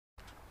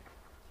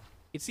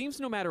It seems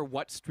no matter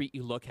what street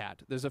you look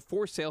at, there's a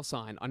for sale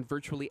sign on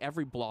virtually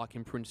every block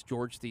in Prince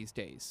George these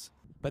days.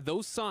 But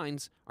those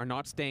signs are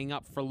not staying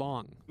up for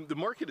long. The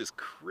market is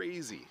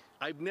crazy.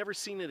 I've never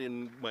seen it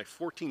in my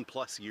 14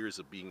 plus years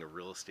of being a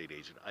real estate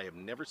agent. I have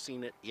never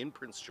seen it in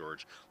Prince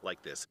George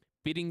like this.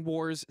 Bidding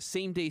wars,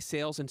 same-day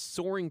sales, and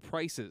soaring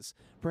prices.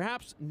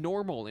 Perhaps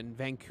normal in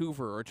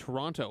Vancouver or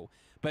Toronto,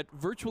 but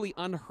virtually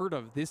unheard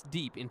of this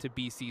deep into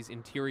BC's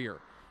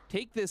interior.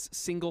 Take this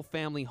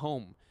single-family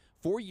home.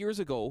 4 years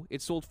ago, it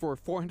sold for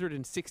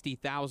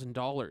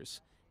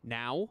 $460,000.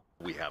 Now,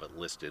 we have it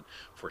listed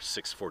for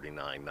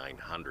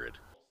 $649,900.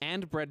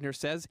 And Bredner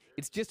says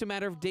it's just a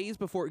matter of days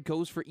before it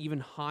goes for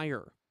even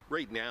higher.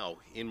 Right now,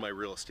 in my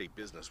real estate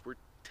business, we're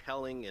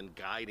telling and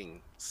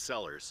guiding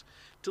sellers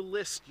to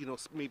list,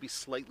 maybe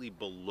slightly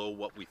below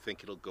what we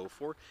think it'll go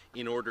for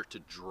in order to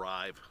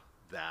drive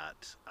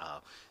that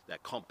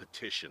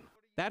competition.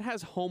 That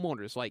has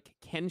homeowners like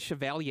Ken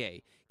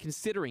Chevalier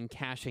considering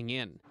cashing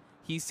in.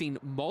 He's seen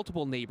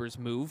multiple neighbors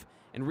move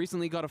and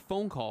recently got a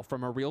phone call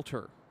from a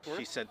realtor.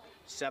 She said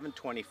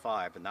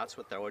 $725, and that's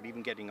without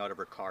even getting out of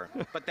her car.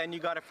 But then you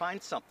got to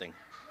find something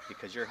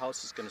because your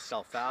house is going to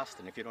sell fast,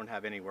 and if you don't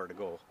have anywhere to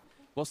go.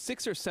 While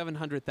 $600,000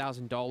 or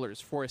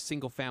 $700,000 for a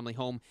single-family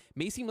home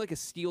may seem like a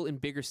steal in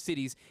bigger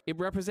cities, it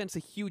represents a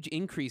huge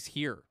increase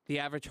here. The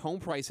average home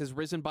price has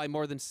risen by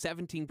more than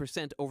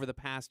 17% over the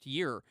past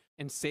year,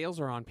 and sales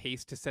are on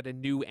pace to set a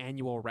new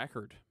annual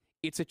record.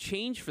 It's a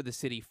change for the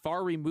city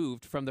far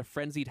removed from the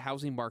frenzied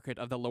housing market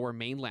of the Lower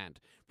Mainland.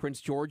 Prince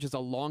George is a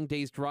long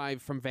day's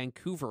drive from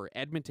Vancouver,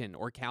 Edmonton,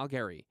 or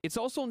Calgary. It's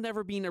also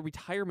never been a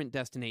retirement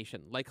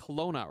destination like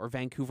Kelowna or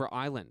Vancouver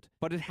Island,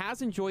 but it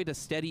has enjoyed a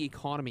steady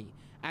economy,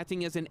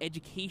 acting as an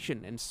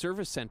education and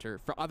service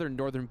center for other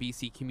northern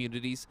BC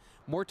communities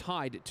more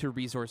tied to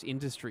resource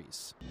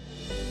industries.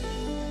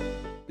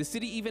 The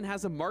city even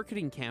has a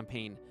marketing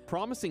campaign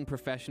promising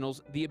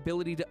professionals the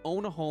ability to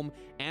own a home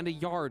and a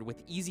yard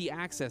with easy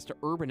access to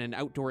urban and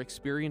outdoor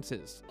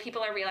experiences.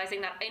 People are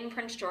realizing that in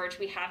Prince George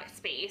we have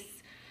space.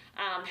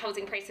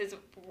 Housing prices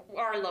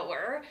are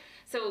lower,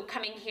 so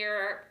coming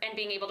here and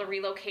being able to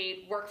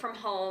relocate, work from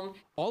home.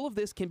 All of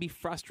this can be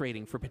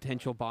frustrating for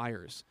potential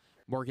buyers.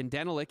 Morgan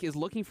Denelick is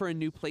looking for a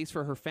new place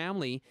for her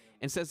family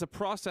and says the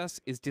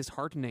process is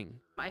disheartening.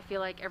 I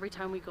feel like every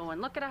time we go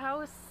and look at a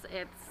house,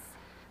 it's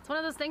one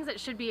of those things that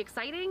should be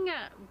exciting,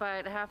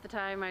 but half the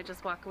time I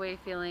just walk away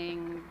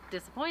feeling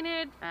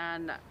disappointed,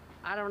 and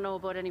I don't know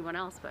about anyone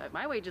else, but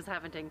my wages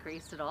haven't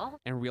increased at all.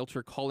 And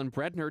realtor Colin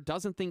Bredner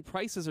doesn't think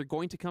prices are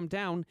going to come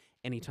down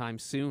anytime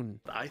soon.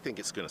 I think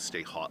it's going to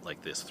stay hot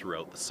like this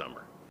throughout the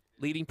summer.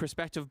 Leading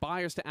prospective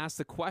buyers to ask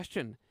the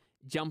question,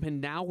 jump in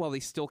now while they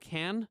still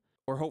can,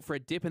 or hope for a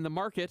dip in the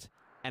market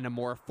and a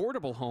more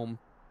affordable home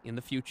in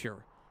the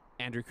future.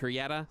 Andrew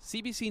Curietta,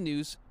 CBC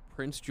News,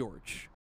 Prince George.